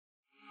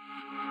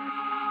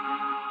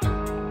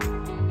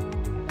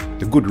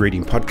Good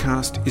Reading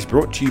Podcast is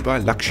brought to you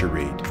by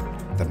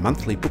LuxuryRead, the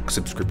monthly book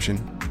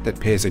subscription that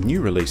pairs a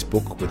new release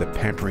book with a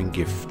pampering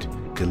gift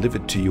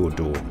delivered to your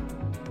door.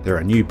 There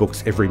are new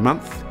books every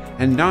month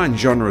and 9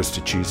 genres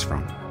to choose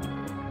from.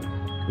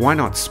 Why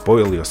not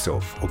spoil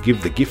yourself or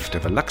give the gift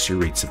of a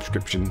LuxuryRead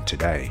subscription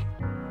today?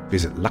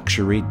 Visit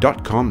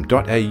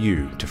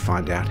luxuryread.com.au to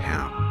find out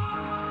how.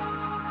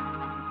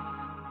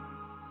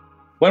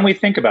 When we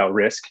think about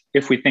risk,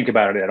 if we think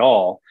about it at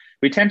all,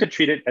 we tend to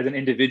treat it as an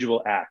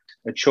individual act,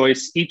 a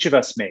choice each of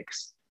us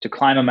makes to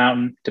climb a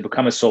mountain, to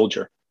become a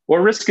soldier.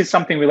 Or risk is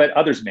something we let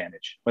others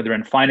manage, whether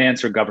in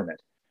finance or government.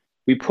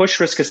 We push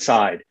risk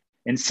aside,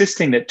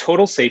 insisting that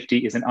total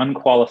safety is an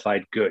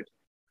unqualified good.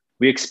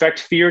 We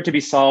expect fear to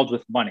be solved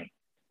with money,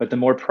 but the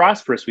more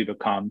prosperous we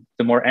become,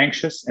 the more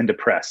anxious and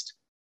depressed.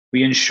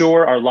 We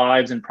insure our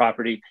lives and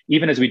property,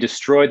 even as we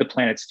destroy the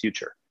planet's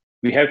future.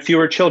 We have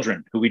fewer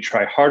children who we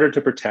try harder to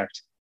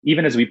protect,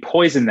 even as we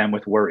poison them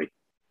with worry.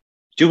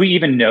 Do we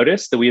even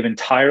notice that we have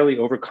entirely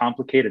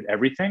overcomplicated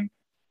everything?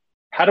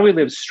 How do we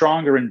live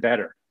stronger and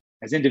better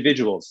as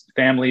individuals,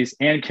 families,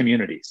 and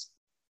communities?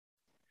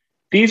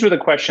 These were the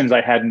questions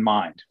I had in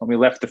mind when we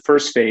left the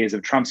first phase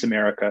of Trump's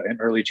America in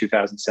early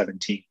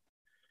 2017.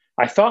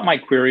 I thought my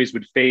queries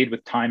would fade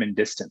with time and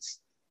distance.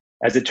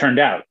 As it turned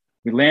out,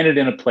 we landed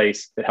in a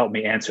place that helped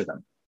me answer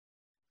them.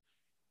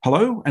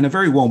 Hello, and a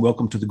very warm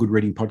welcome to the Good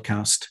Reading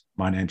Podcast.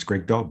 My name's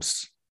Greg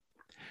Dobbs.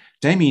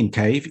 Damien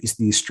Cave is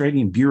the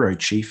Australian Bureau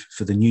Chief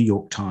for the New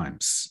York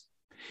Times.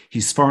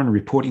 His foreign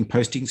reporting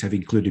postings have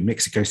included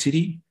Mexico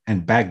City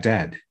and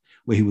Baghdad,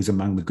 where he was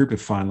among the group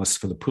of finalists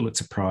for the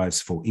Pulitzer Prize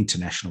for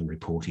International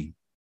Reporting.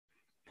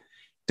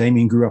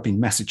 Damien grew up in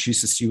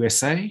Massachusetts,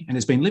 USA, and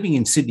has been living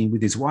in Sydney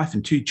with his wife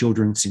and 2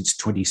 children since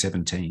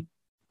 2017.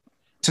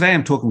 Today,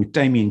 I'm talking with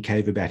Damien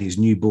Cave about his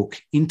new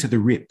book, Into the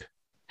Rip: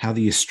 How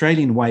the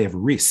Australian Way of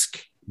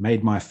Risk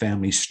Made My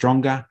Family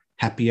Stronger,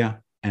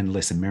 Happier, and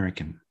Less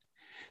American.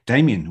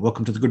 Damien,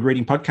 welcome to the Good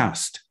Reading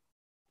Podcast.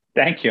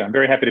 Thank you. I'm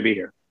very happy to be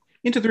here.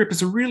 Into the Rip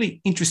is a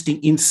really interesting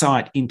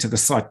insight into the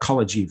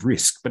psychology of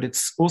risk, but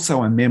it's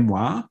also a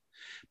memoir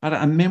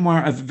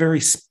of a very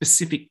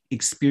specific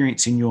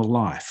experience in your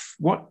life.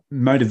 What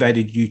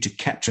motivated you to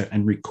capture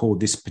and record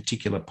this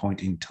particular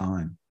point in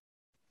time?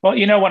 Well,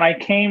 when I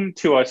came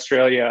to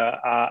Australia,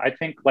 I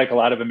think like a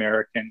lot of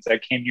Americans, I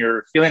came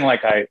here feeling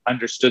like I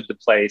understood the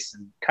place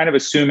and kind of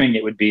assuming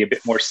it would be a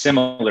bit more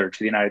similar to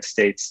the United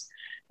States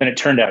than it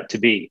turned out to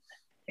be.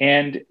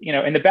 And,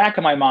 in the back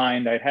of my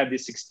mind, I'd had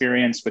this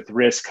experience with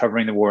risk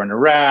covering the war in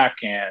Iraq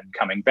and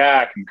coming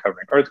back and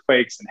covering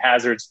earthquakes and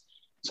hazards.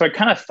 So I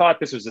kind of thought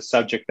this was a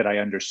subject that I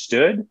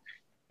understood.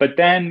 But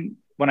then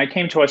when I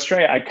came to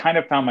Australia, I kind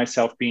of found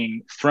myself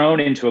being thrown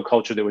into a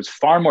culture that was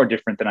far more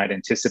different than I'd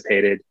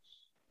anticipated,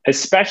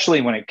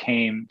 especially when it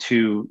came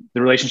to the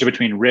relationship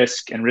between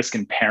risk and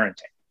parenting.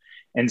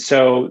 And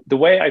so the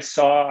way I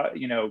saw,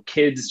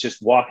 kids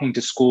just walking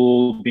to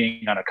school,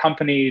 being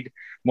unaccompanied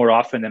more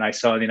often than I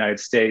saw in the United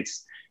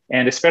States,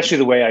 and especially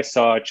the way I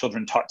saw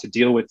children taught to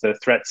deal with the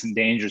threats and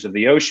dangers of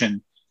the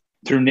ocean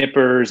through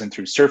nippers and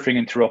through surfing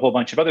and through a whole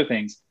bunch of other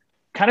things,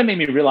 kind of made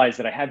me realize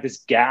that I had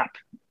this gap,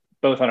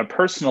 both on a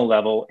personal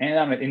level and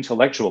on an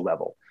intellectual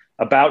level,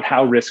 about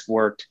how risk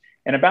worked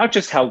and about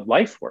just how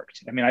life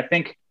worked. I mean, I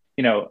think,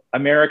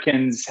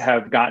 Americans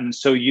have gotten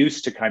so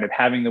used to kind of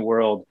having the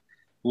world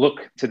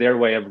look to their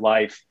way of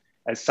life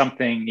as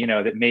something,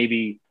 that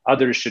maybe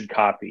others should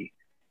copy.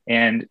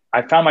 And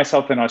I found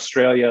myself in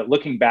Australia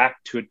looking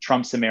back to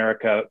Trump's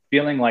America,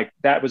 feeling like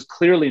that was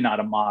clearly not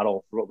a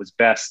model for what was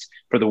best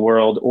for the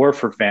world or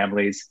for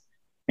families,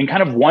 and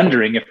kind of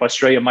wondering if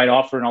Australia might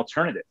offer an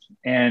alternative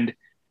and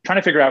trying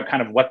to figure out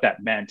kind of what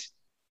that meant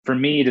for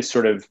me to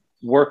sort of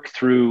work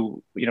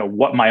through,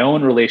 what my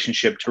own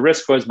relationship to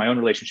risk was, my own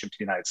relationship to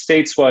the United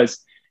States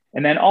was,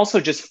 and then also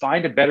just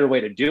find a better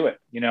way to do it.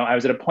 I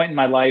was at a point in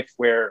my life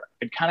where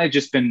I'd kind of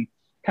just been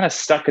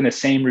stuck in the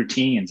same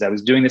routines. I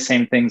was doing the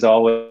same things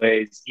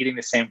always, eating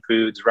the same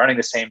foods, running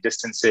the same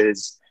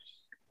distances.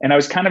 And I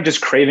was kind of just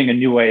craving a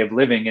new way of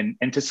living.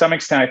 And to some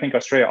extent, I think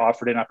Australia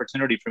offered an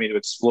opportunity for me to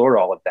explore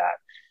all of that.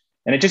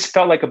 And it just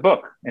felt like a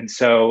book. And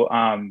so,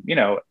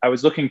 I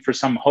was looking for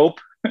some hope,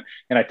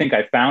 and I think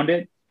I found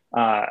it.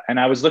 And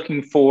I was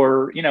looking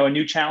for, a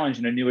new challenge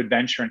and a new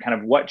adventure, and kind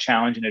of what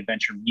challenge and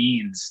adventure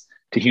means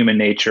to human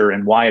nature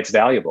and why it's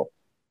valuable.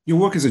 Your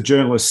work as a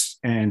journalist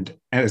and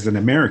as an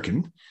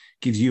American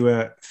gives you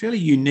a fairly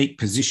unique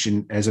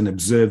position as an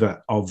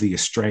observer of the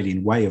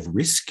Australian way of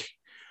risk.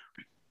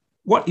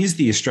 What is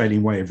the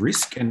Australian way of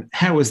risk, and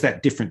how is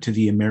that different to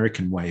the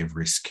American way of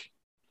risk?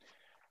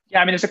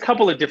 Yeah, there's a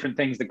couple of different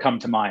things that come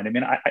to mind.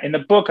 In the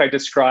book, I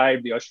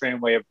describe the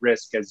Australian way of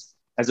risk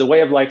as a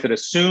way of life that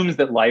assumes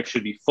that life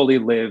should be fully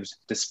lived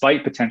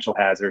despite potential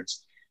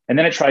hazards. And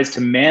then it tries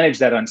to manage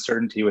that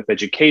uncertainty with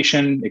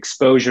education,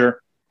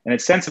 exposure, and a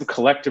sense of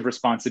collective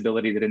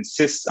responsibility that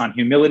insists on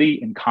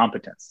humility and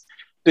competence.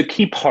 The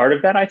key part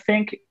of that, I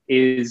think,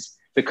 is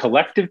the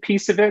collective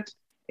piece of it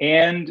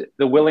and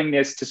the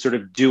willingness to sort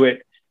of do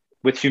it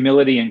with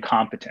humility and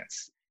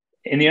competence.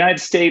 In the United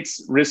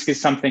States, risk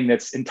is something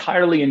that's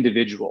entirely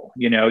individual.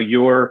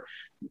 You're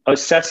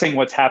assessing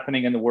what's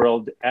happening in the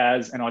world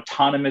as an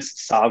autonomous,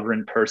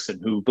 sovereign person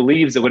who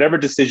believes that whatever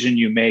decision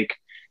you make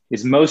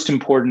is most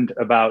important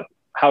about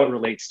how it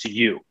relates to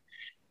you.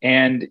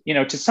 And,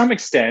 to some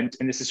extent,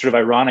 and this is sort of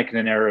ironic in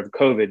an era of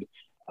COVID,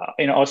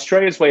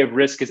 Australia's way of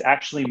risk is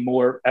actually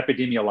more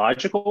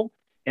epidemiological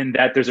in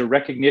that there's a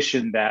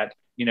recognition that,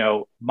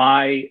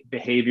 my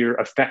behavior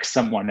affects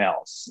someone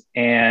else.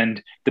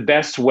 And the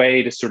best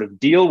way to sort of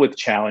deal with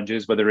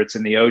challenges, whether it's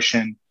in the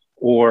ocean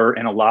or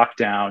in a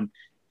lockdown,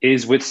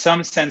 is with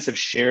some sense of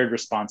shared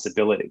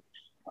responsibility.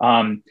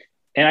 And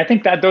I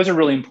think that those are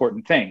really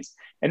important things.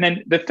 And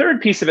then the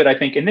third piece of it, I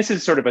think, and this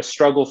is sort of a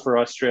struggle for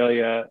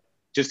Australia,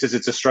 just as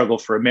it's a struggle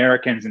for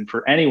Americans and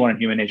for anyone in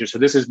human nature. So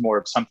this is more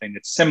of something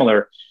that's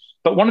similar.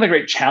 But one of the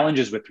great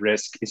challenges with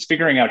risk is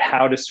figuring out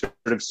how to sort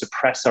of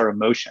suppress our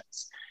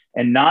emotions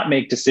and not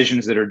make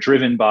decisions that are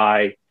driven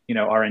by,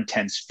 our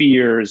intense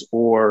fears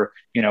or,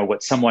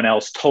 what someone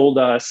else told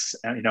us,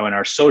 in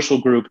our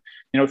social group,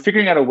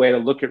 figuring out a way to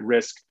look at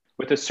risk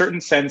with a certain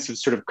sense of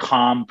sort of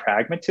calm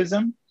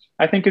pragmatism,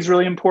 I think is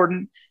really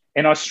important.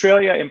 And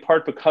Australia, in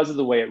part because of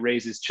the way it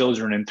raises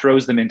children and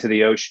throws them into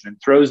the ocean and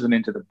throws them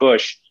into the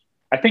bush,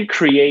 I think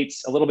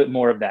creates a little bit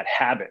more of that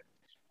habit.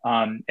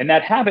 And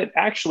that habit,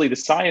 actually, the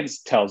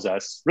science tells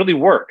us, really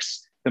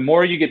works. The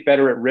more you get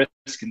better at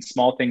risk and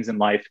small things in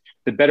life,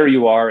 the better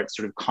you are at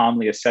sort of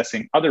calmly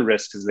assessing other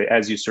risks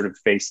as you sort of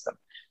face them.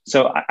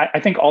 So I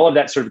think all of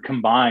that sort of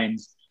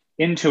combines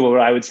into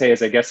what I would say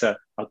is, I guess, a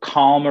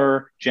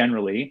calmer,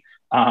 generally,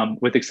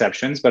 with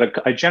exceptions, but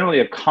generally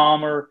a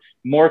calmer,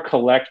 more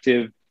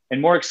collective, and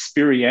more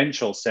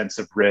experiential sense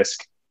of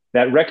risk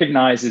that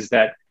recognizes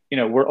that,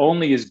 we're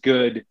only as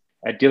good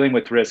at dealing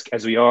with risk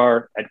as we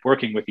are at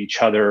working with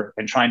each other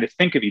and trying to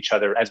think of each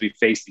other as we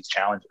face these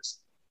challenges.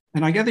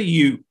 And I gather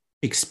you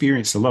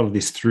experienced a lot of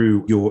this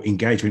through your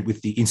engagement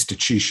with the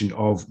institution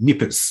of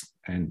nippers.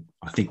 And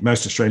I think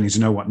most Australians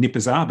know what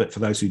nippers are, but for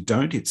those who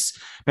don't, it's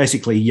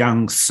basically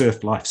young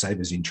surf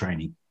lifesavers in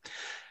training.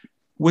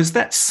 Was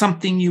that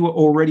something you were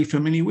already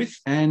familiar with?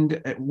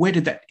 And where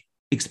did that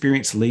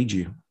experience lead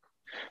you?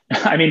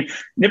 I mean,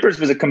 nippers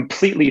was a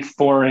completely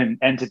foreign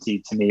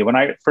entity to me. When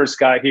I first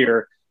got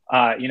here,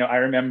 I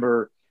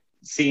remember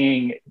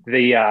seeing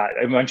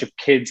a bunch of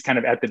kids kind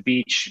of at the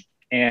beach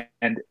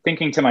and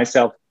thinking to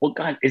myself, well,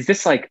 God, is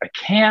this like a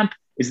camp?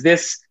 Is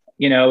this,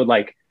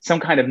 like some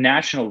kind of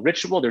national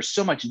ritual? There's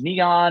so much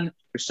neon.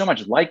 There's so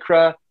much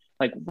lycra.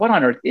 Like, what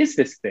on earth is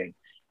this thing?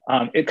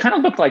 It kind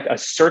of looked like a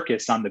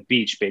circus on the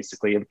beach,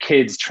 basically, of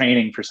kids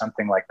training for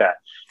something like that.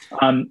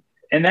 And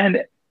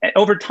then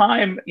over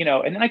time,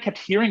 and then I kept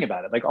hearing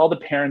about it. Like all the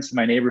parents in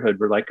my neighborhood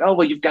were like, oh,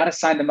 well, you've got to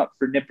sign them up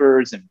for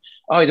nippers. And,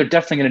 oh, they're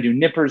definitely going to do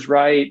nippers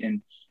right.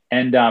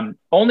 And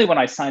only when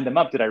I signed them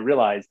up did I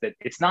realize that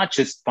it's not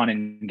just fun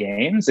and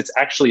games. It's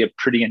actually a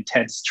pretty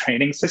intense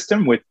training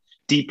system with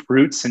deep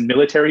roots in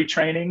military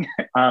training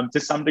to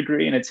some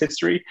degree in its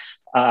history.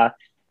 And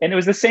it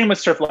was the same with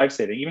surf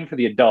lifesaving, even for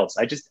the adults.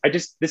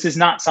 This is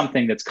not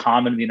something that's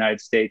common in the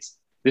United States.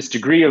 This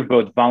degree of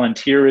both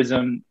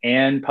volunteerism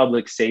and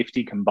public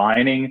safety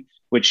combining,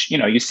 which,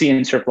 you see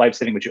in surf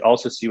lifesaving, which you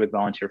also see with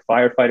volunteer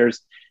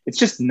firefighters. It's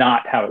just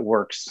not how it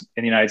works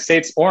in the United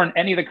States or in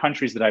any of the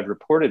countries that I've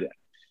reported in.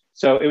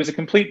 So it was a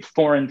complete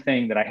foreign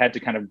thing that I had to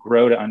kind of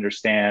grow to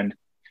understand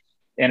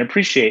and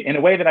appreciate in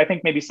a way that I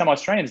think maybe some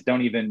Australians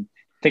don't even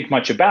think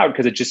much about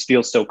because it just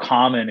feels so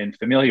common and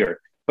familiar.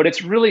 But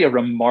it's really a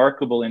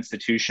remarkable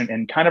institution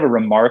and kind of a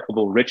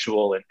remarkable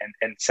ritual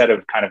and set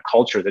of kind of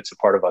culture that's a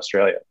part of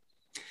Australia.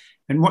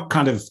 And what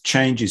kind of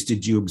changes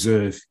did you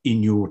observe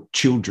in your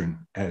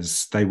children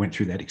as they went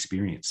through that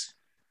experience?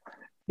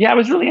 Yeah, it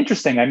was really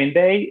interesting. I mean,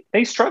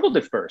 they struggled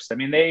at first. I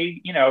mean,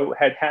 they,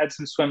 had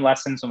some swim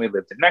lessons when we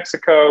lived in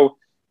Mexico,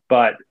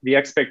 but the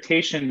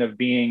expectation of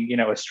being,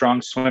 a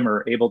strong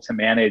swimmer able to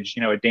manage,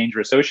 a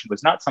dangerous ocean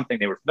was not something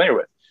they were familiar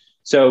with.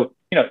 So,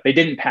 they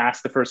didn't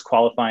pass the first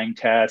qualifying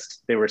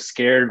test. They were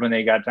scared when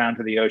they got down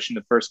to the ocean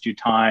the first few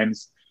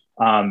times.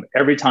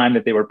 Every time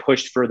that they were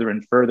pushed further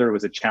and further, it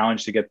was a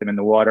challenge to get them in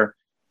the water.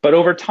 But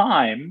over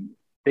time,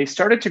 they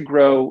started to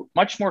grow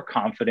much more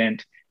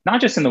confident, not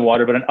just in the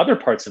water, but in other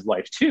parts of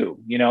life too.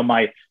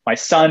 My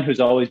son, who's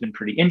always been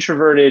pretty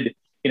introverted,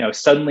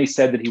 suddenly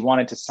said that he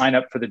wanted to sign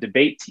up for the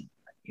debate team.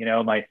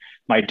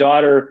 My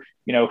daughter,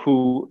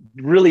 who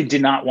really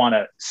did not want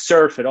to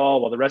surf at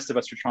all while the rest of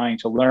us were trying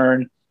to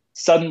learn,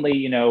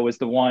 suddenly, was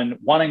the one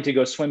wanting to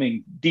go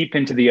swimming deep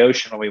into the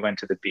ocean when we went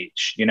to the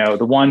beach.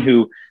 The one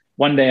who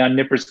one day on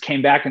Nippers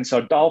came back and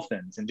saw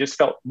dolphins and just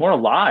felt more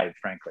alive,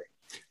 frankly.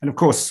 And of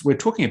course, we're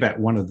talking about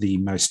one of the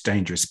most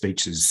dangerous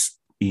beaches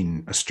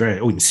in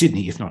Australia, or in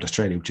Sydney, if not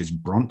Australia, which is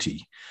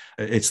Bronte.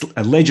 It's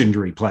a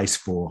legendary place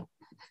for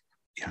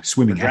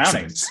swimming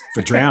accidents,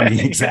 for drowning,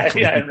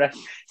 exactly.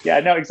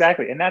 No,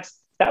 exactly. And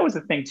that was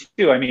the thing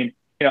too. I mean,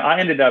 I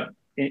ended up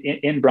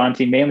in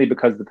Bronte mainly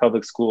because the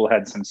public school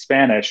had some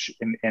Spanish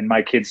and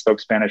my kids spoke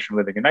Spanish from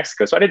living in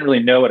Mexico. So I didn't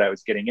really know what I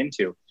was getting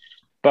into.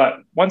 But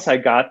once I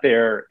got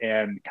there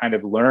and kind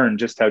of learned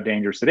just how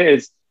dangerous it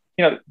is,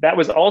 that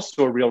was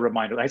also a real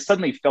reminder. I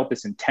suddenly felt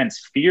this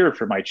intense fear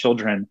for my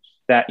children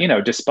that,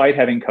 despite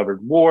having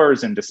covered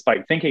wars and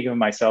despite thinking of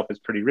myself as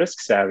pretty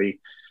risk savvy,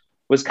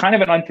 was kind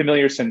of an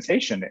unfamiliar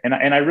sensation. And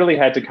I really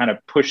had to kind of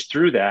push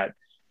through that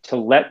to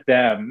let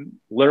them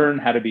learn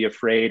how to be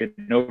afraid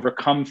and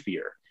overcome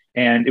fear.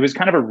 And it was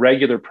kind of a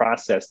regular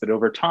process that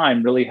over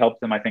time really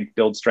helped them, I think,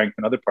 build strength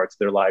in other parts of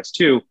their lives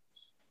too.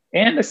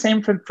 And the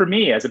same for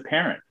me as a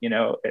parent.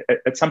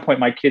 At some point,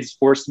 my kids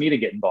forced me to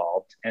get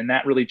involved. And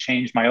that really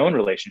changed my own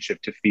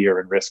relationship to fear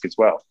and risk as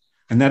well.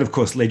 And that, of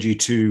course, led you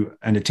to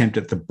an attempt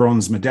at the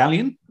Bronze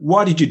Medallion.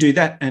 Why did you do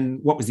that? And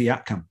what was the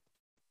outcome?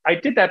 I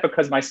did that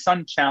because my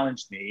son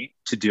challenged me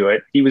to do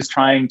it. He was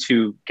trying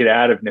to get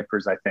out of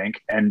nippers, I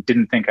think, and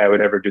didn't think I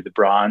would ever do the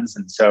bronze.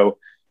 And so,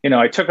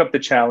 I took up the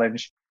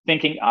challenge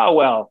thinking, oh,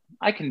 well,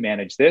 I can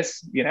manage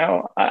this.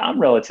 I'm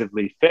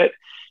relatively fit.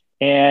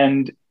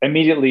 And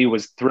immediately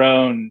was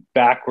thrown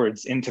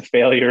backwards into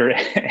failure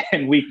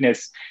and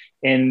weakness.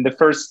 In the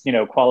first,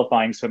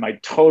 qualifying swim, I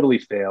totally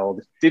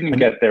failed, didn't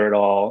get there at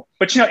all.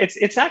 But,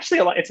 it's actually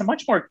it's a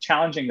much more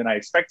challenging than I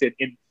expected.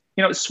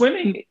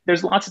 Swimming,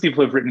 there's lots of people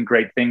who have written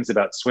great things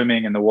about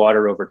swimming and the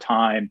water over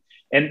time.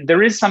 And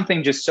there is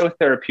something just so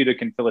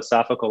therapeutic and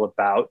philosophical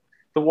about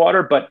the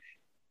water. But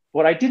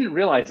what I didn't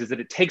realize is that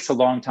it takes a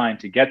long time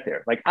to get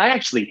there. Like, I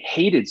actually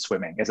hated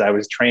swimming as I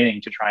was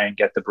training to try and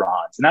get the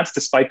bronze. And that's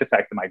despite the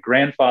fact that my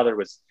grandfather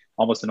was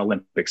almost an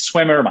Olympic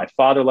swimmer. My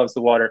father loves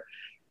the water.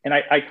 And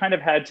I kind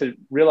of had to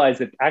realize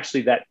that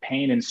actually that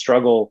pain and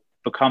struggle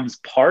becomes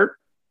part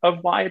of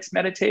why it's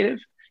meditative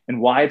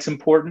and why it's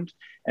important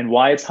and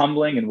why it's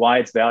humbling and why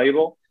it's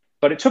valuable.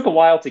 But it took a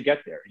while to get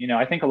there.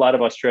 I think a lot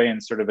of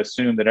Australians sort of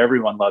assume that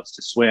everyone loves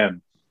to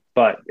swim.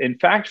 But in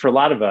fact, for a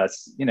lot of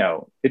us,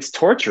 it's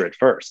torture at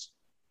first.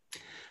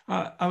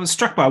 I was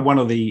struck by one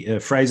of the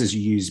phrases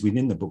you use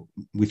within the book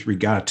with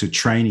regard to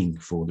training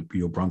for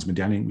your Bronze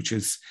Medallion, which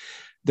is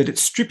that it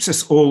strips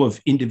us all of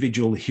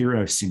individual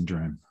hero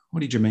syndrome. What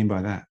did you mean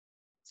by that?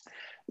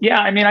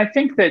 Yeah, I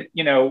think that,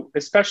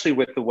 especially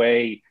with the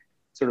way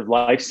sort of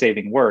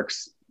life-saving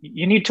works,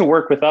 you need to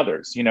work with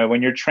others.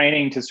 When you're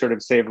training to sort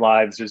of save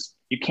lives,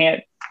 you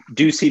can't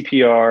do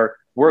CPR,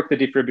 work the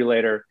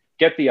defibrillator,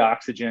 get the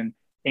oxygen,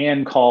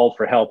 and call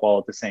for help all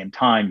at the same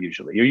time.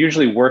 You're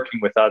usually working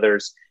with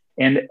others.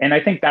 And I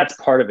think that's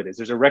part of it, is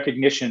there's a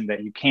recognition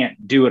that you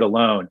can't do it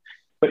alone.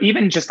 But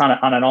even just on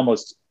an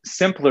almost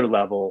simpler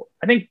level,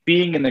 I think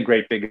being in the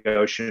great big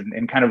ocean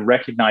and kind of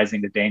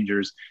recognizing the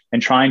dangers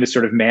and trying to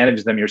sort of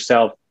manage them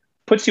yourself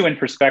puts you in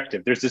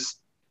perspective. There's this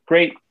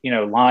great,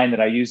 line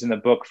that I use in the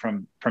book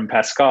from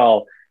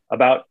Pascal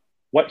about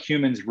what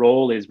humans'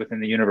 role is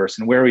within the universe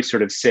and where we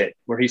sort of sit,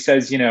 where he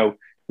says,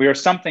 we are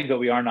something, but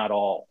we are not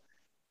all.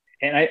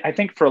 And I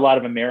think for a lot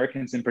of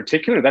Americans in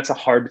particular, that's a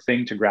hard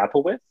thing to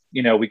grapple with.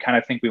 We kind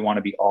of think we want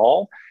to be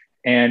all.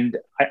 And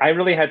I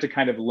really had to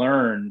kind of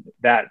learn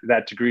that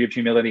degree of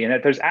humility, and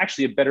that there's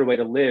actually a better way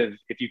to live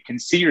if you can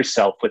see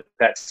yourself with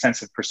that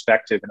sense of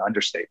perspective and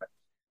understatement.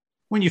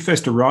 When you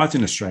first arrived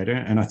in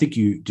Australia, and I think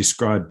you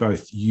described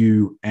both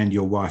you and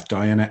your wife,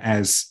 Diana,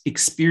 as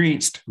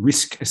experienced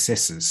risk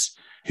assessors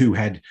who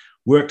had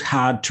worked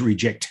hard to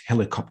reject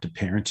helicopter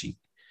parenting.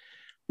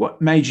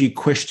 What made you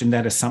question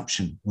that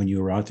assumption when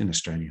you arrived in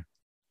Australia?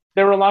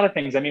 There were a lot of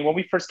things. When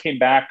we first came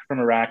back from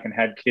Iraq and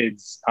had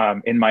kids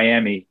in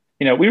Miami,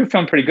 we were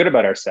feeling pretty good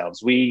about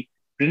ourselves. We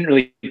didn't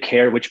really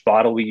care which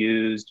bottle we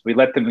used. We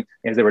let them,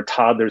 as they were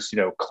toddlers,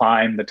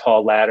 climb the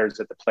tall ladders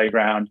at the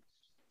playground.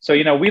 So,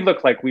 we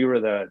looked like we were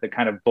the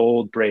kind of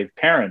bold, brave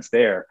parents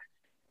there.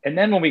 And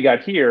then when we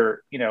got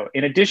here,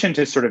 in addition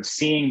to sort of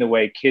seeing the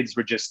way kids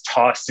were just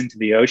tossed into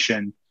the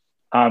ocean,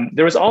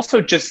 there was also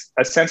just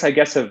a sense, I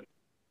guess, of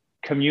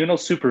communal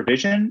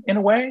supervision in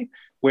a way,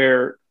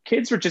 where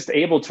kids were just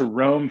able to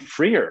roam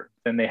freer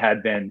than they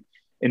had been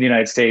in the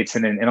United States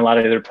and in a lot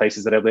of other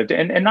places that I've lived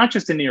in, and not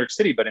just in New York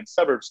City, but in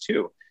suburbs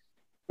too.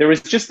 There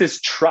was just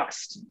this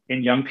trust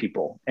in young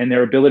people and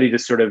their ability to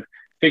sort of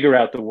figure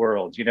out the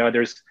world.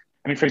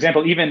 For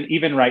example,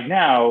 even right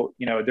now,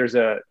 there's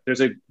a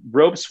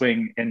rope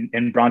swing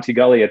in Bronte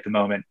Gully at the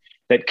moment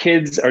that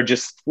kids are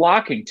just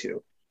flocking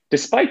to,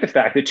 despite the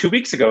fact that 2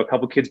 weeks ago, a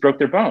couple of kids broke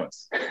their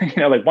bones.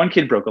 Like one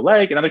kid broke a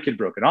leg, another kid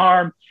broke an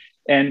arm.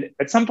 And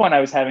at some point I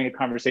was having a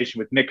conversation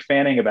with Mick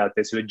Fanning about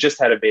this, who had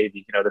just had a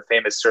baby, the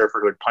famous surfer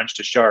who had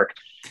punched a shark.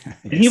 Yes.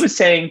 And he was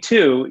saying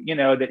too,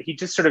 that he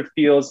just sort of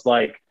feels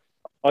like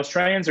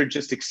Australians are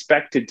just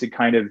expected to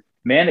kind of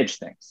manage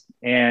things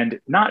and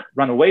not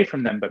run away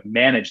from them, but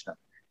manage them.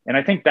 And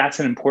I think that's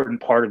an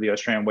important part of the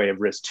Australian way of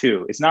risk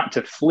too. It's not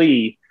to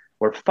flee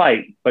or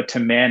fight, but to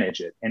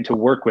manage it and to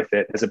work with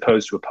it as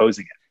opposed to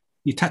opposing it.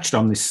 You touched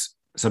on this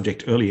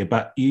subject earlier,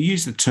 but you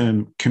use the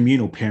term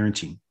communal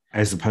parenting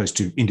as opposed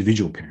to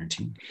individual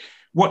parenting.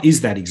 What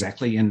is that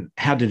exactly, and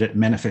how did it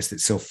manifest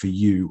itself for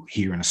you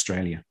here in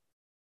Australia?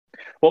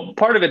 Well,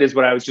 part of it is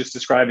what I was just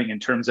describing in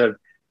terms of,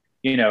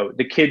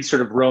 the kids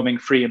sort of roaming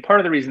free. And part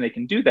of the reason they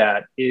can do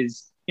that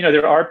is,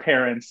 there are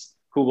parents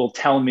who will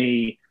tell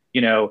me,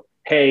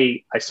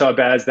 hey, I saw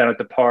Baz down at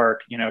the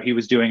park, he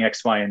was doing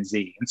X, Y, and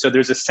Z. And so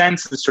there's a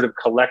sense of sort of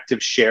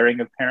collective sharing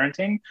of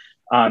parenting,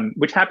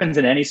 which happens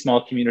in any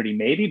small community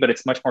maybe, but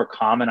it's much more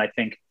common, I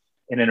think,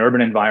 in an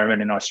urban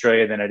environment in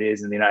Australia than it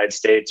is in the United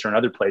States or in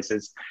other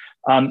places.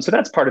 So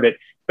that's part of it.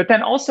 But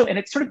then also, and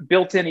it's sort of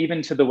built in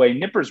even to the way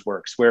Nippers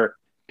works, where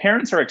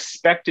parents are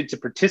expected to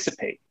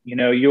participate.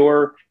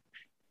 You're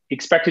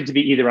expected to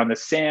be either on the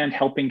sand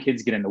helping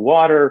kids get in the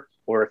water,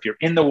 or if you're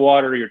in the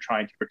water, you're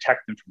trying to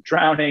protect them from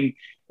drowning.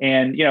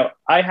 And,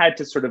 I had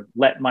to sort of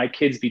let my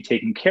kids be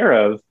taken care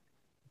of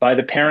by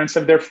the parents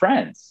of their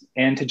friends,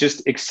 and to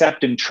just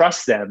accept and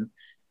trust them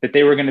that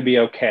they were going to be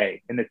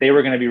okay, and that they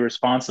were going to be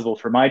responsible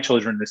for my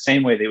children the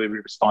same way they would be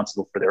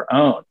responsible for their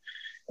own.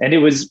 And it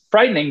was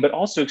frightening, but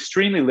also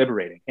extremely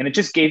liberating. And it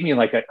just gave me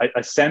like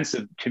a sense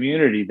of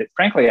community that,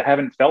 frankly, I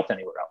haven't felt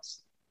anywhere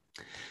else.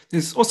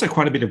 There's also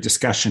quite a bit of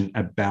discussion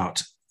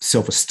about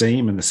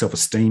self-esteem and the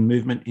self-esteem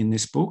movement in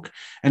this book.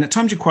 And at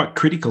times you're quite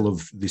critical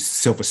of this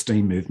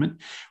self-esteem movement.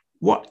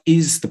 What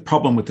is the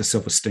problem with the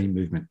self-esteem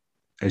movement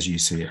as you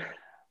see it?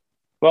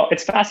 Well,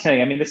 it's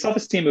fascinating. I mean, the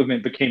self-esteem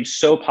movement became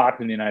so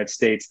popular in the United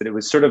States that it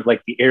was sort of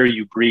like the air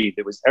you breathe.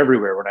 It was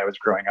everywhere when I was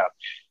growing up.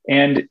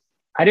 And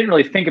I didn't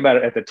really think about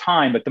it at the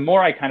time, but the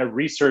more I kind of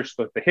researched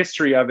both the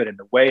history of it and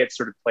the way it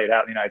sort of played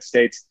out in the United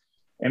States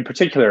in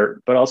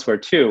particular, but elsewhere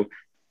too,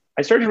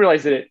 I started to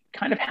realize that it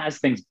kind of has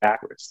things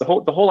backwards. The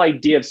whole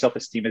idea of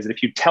self-esteem is that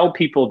if you tell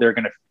people that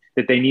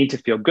they need to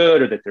feel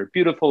good, or that they're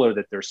beautiful, or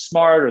that they're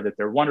smart, or that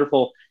they're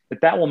wonderful,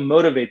 that will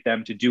motivate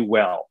them to do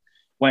well.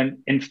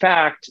 When in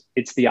fact,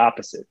 it's the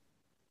opposite.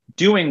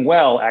 Doing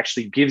well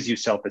actually gives you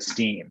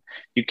self-esteem.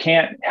 You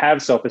can't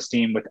have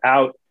self-esteem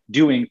without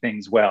doing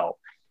things well.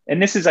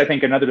 And this is, I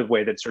think, another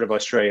way that sort of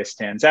Australia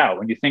stands out.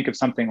 When you think of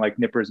something like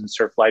Nippers and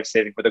Surf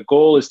Lifesaving, where the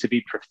goal is to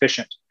be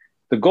proficient,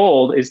 the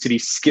goal is to be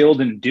skilled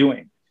in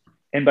doing.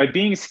 And by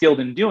being skilled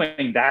in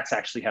doing, that's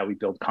actually how we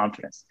build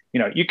confidence.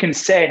 You can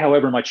say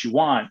however much you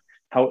want,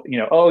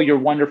 oh, you're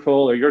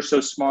wonderful, or you're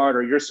so smart,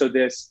 or you're so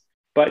this.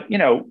 But,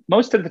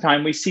 most of the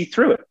time we see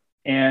through it,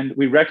 and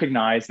we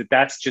recognize that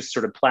that's just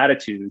sort of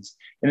platitudes,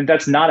 and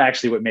that's not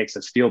actually what makes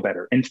us feel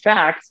better. In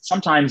fact,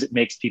 sometimes it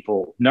makes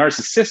people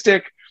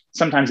narcissistic.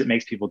 Sometimes it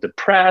makes people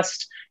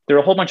depressed. There are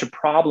a whole bunch of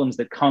problems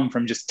that come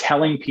from just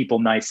telling people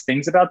nice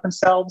things about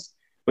themselves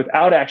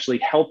without actually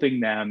helping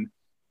them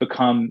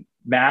become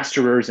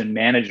masterers and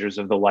managers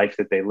of the life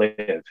that they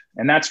live.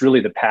 And that's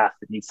really the path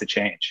that needs to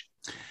change.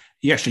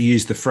 You actually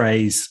use the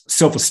phrase,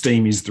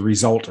 self-esteem is the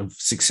result of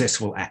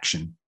successful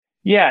action.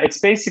 Yeah, it's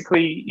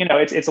basically,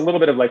 it's a little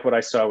bit of like what I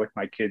saw with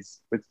my kids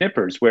with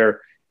Nippers,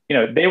 where,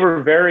 they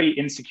were very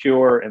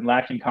insecure and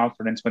lacking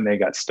confidence when they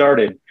got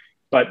started.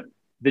 But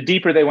the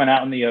deeper they went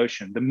out in the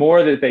ocean, the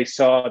more that they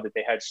saw that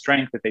they had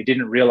strength that they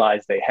didn't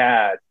realize they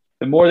had,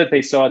 the more that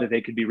they saw that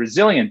they could be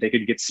resilient, they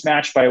could get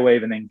smashed by a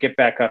wave and then get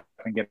back up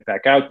and get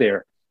back out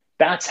there.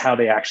 That's how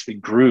they actually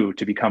grew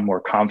to become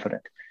more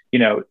confident.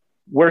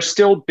 We're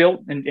still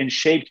built and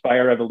shaped by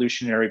our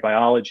evolutionary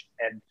biology,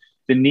 and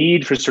the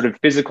need for sort of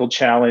physical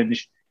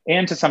challenge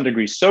and to some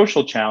degree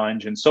social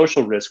challenge and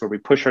social risk, where we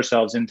push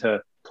ourselves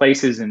into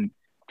places and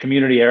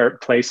community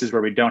places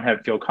where we don't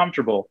feel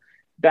comfortable.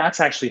 That's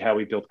actually how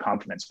we build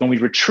confidence. When we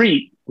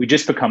retreat, we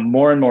just become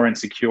more and more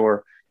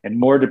insecure and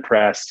more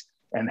depressed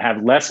and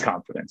have less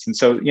confidence. And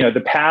so,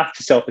 the path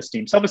to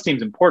self-esteem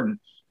is important,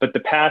 but the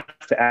path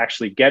to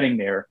actually getting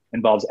there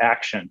involves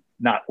action,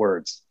 not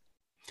words.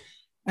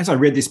 As I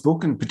read this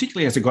book, and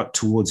particularly as I got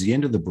towards the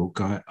end of the book,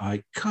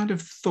 I kind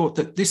of thought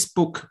that this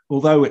book,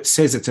 although it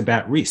says it's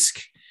about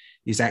risk,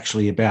 is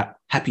actually about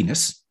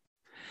happiness.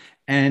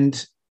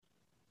 And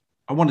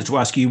I wanted to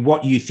ask you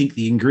what you think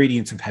the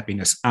ingredients of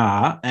happiness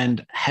are,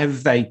 and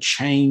have they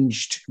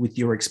changed with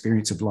your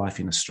experience of life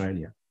in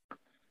Australia?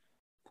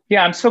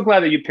 Yeah, I'm so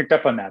glad that you picked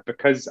up on that,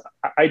 because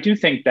I do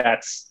think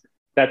that's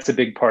a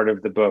big part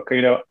of the book.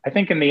 I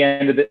think at the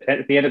end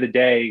of the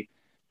day,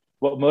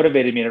 what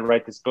motivated me to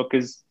write this book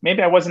is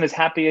maybe I wasn't as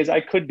happy as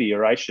I could be,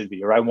 or I should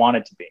be, or I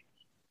wanted to be.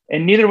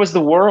 And neither was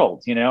the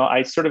world.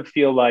 I sort of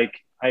feel like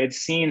I had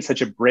seen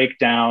such a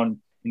breakdown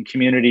in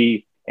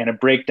community and a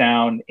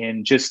breakdown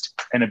in just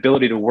an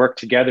ability to work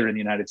together in the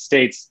United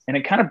States. And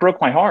it kind of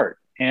broke my heart.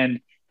 And,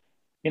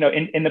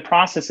 in the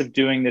process of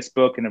doing this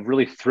book and of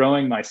really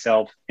throwing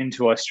myself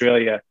into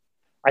Australia,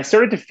 I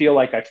started to feel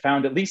like I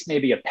found at least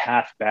maybe a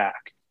path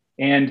back.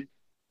 And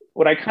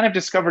what I kind of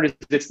discovered is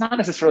it's not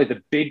necessarily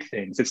the big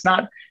things. It's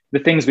not the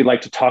things we like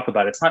to talk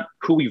about. It's not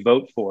who we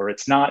vote for.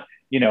 It's not,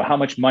 how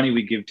much money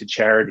we give to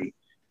charity.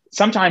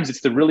 Sometimes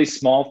it's the really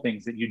small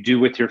things that you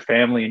do with your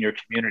family and your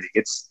community.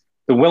 It's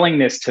the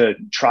willingness to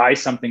try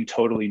something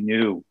totally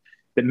new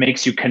that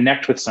makes you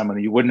connect with someone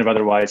that you wouldn't have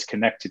otherwise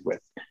connected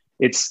with.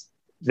 It's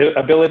the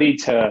ability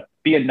to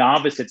be a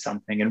novice at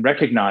something and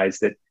recognize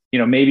that,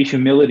 maybe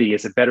humility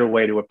is a better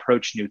way to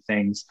approach new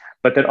things,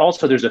 but that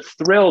also there's a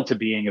thrill to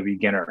being a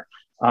beginner.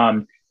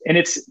 And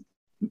it's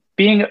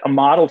being a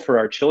model for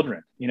our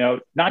children,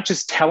 not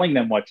just telling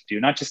them what to do,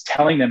 not just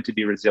telling them to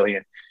be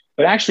resilient,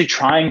 but actually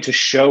trying to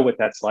show what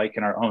that's like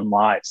in our own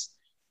lives.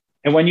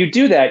 And when you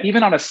do that,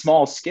 even on a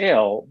small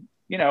scale,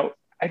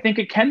 I think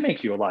it can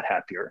make you a lot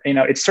happier.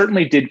 It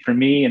certainly did for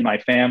me and my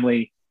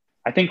family.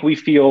 I think we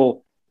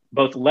feel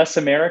both less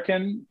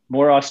American,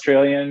 more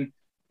Australian,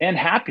 and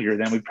happier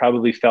than we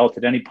probably felt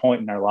at any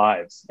point in our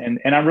lives. And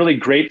I'm really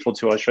grateful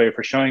to Australia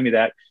for showing me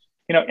that.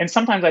 And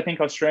sometimes I think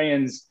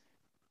Australians,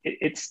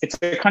 it's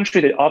a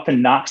country that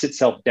often knocks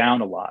itself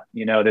down a lot,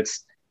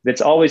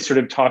 that's always sort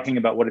of talking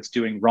about what it's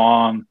doing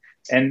wrong.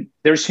 And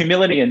there's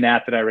humility in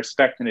that I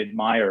respect and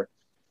admire.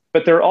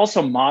 But there are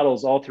also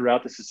models all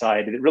throughout the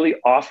society that really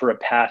offer a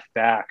path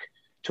back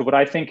to what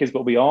I think is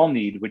what we all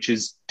need, which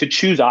is to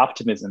choose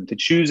optimism, to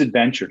choose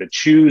adventure, to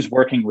choose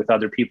working with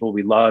other people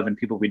we love and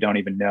people we don't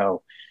even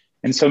know.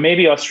 And so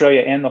maybe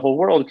Australia and the whole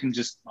world can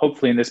just,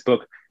 hopefully in this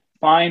book,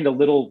 find a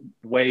little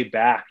way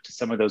back to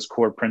some of those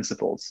core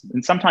principles.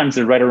 And sometimes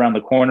they're right around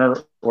the corner,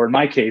 or in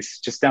my case,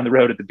 just down the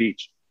road at the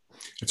beach.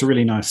 It's a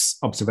really nice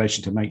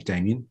observation to make,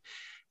 Damien.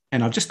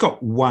 And I've just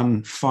got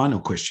one final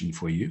question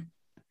for you.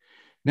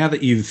 Now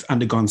that you've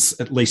undergone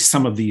at least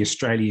some of the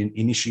Australian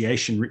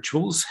initiation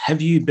rituals,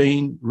 have you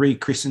been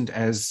rechristened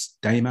as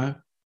Damo?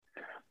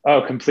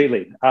 Oh,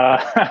 completely.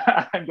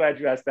 I'm glad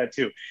you asked that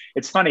too.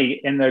 It's funny,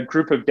 in the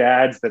group of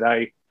dads that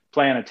I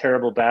play on a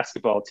terrible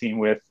basketball team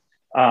with,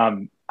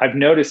 I've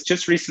noticed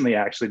just recently,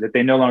 actually, that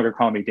they no longer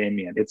call me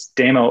Damien. It's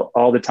Damo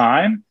all the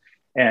time.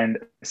 And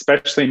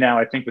especially now,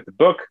 I think with the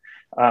book,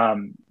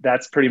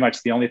 that's pretty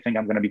much the only thing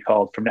I'm going to be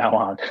called from now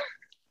on.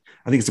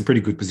 I think it's a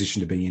pretty good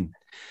position to be in.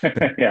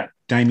 Yeah.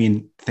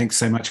 Damien, thanks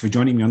so much for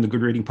joining me on the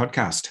Good Reading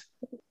Podcast.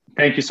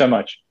 Thank you so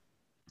much.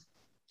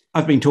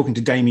 I've been talking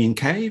to Damien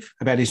Cave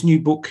about his new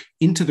book,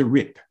 Into the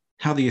Rip,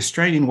 How the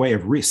Australian Way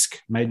of Risk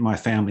Made My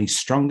Family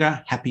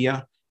Stronger,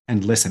 Happier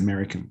and Less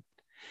American.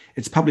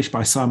 It's published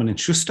by Simon &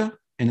 Schuster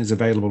and is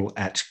available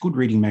at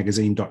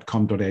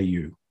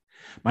goodreadingmagazine.com.au.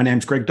 My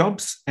name's Greg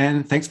Dobbs,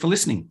 and thanks for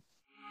listening.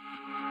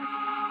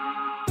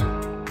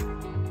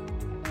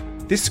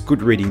 This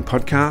Good Reading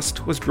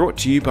Podcast was brought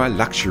to you by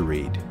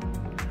Luxury.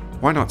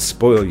 Why not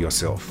spoil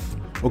yourself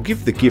or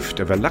give the gift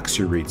of a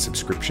Luxury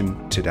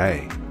subscription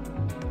today?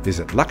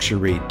 Visit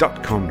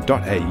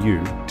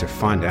luxury.com.au to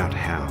find out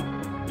how.